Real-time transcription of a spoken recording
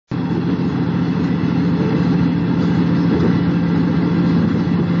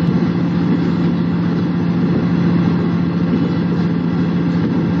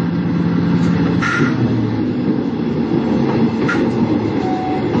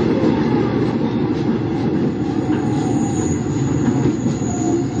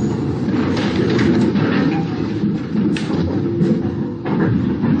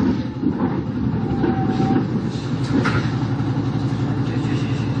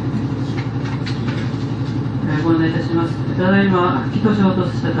ご案内いたします。ただいま、木と衝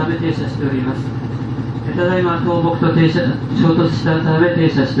突したため停車しております。ただいま、倒木と衝突したため停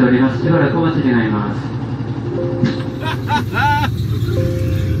車しております。しばらくお待ち願います。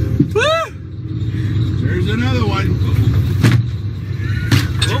There's another one.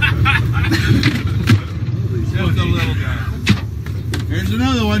 Just a little guy. There's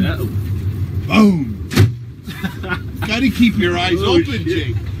another one. Boom. Gotta keep your eyes open,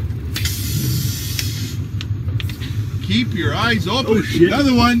 Jake. Keep your eyes open. Oh, shit.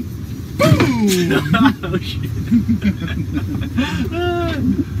 Another one. Boom. Oh, shit.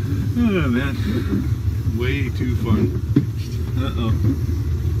 Oh, man. Way too fun. Uh-oh.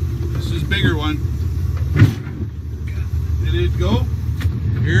 This is a bigger one. Did it go?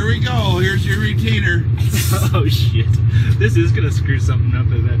 Here we go. Here's your retainer. Oh, shit. This is gonna screw something up,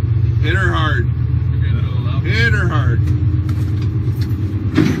 I bet. Hit her hard. Hit her hard.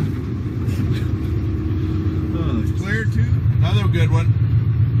 Oh, Clear too. Another good one.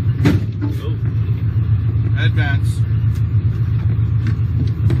 oh. Advance.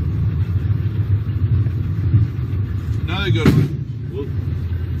 Another good one. Whoa.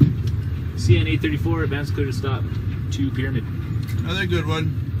 CN 834, advance clear to stop. 2 pyramid. Another good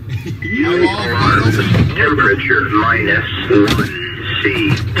one. You are on temperature minus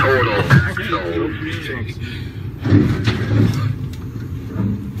 1C. Total axle.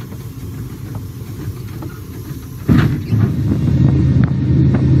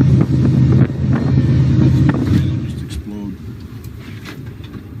 Just explode.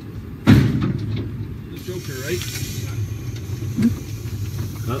 The Joker, right?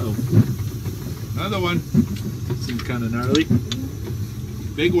 Uh-oh. Another one. Seems kind of gnarly.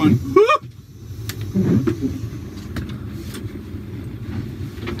 Big one.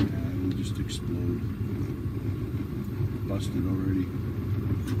 It'll just explode. Busted already.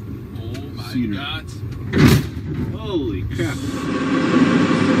 Oh my Cedar. God. Holy crap.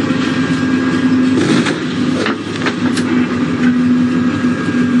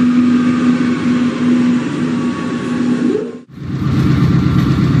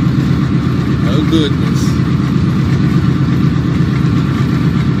 Oh goodness.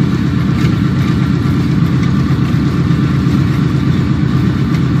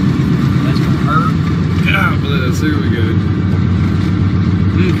 That's gonna hurt. God bless. Here we go.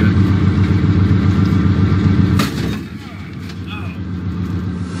 Okay.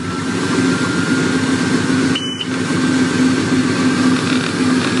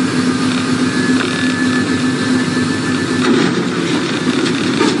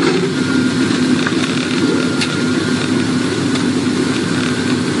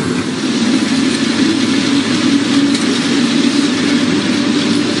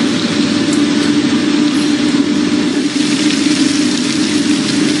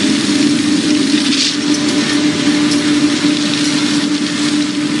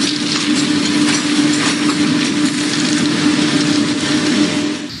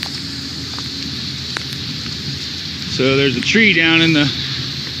 So there's a tree down in the...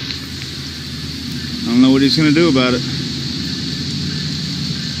 I don't know what he's gonna do about it.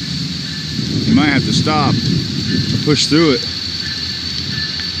 He might have to stop or push through it.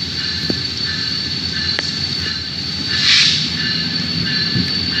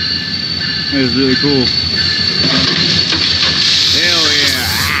 That is really cool. Hell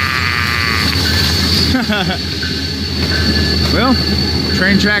yeah! Well,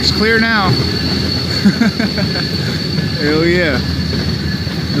 train track's clear now. Hell yeah.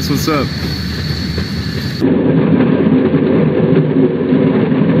 That's what's up.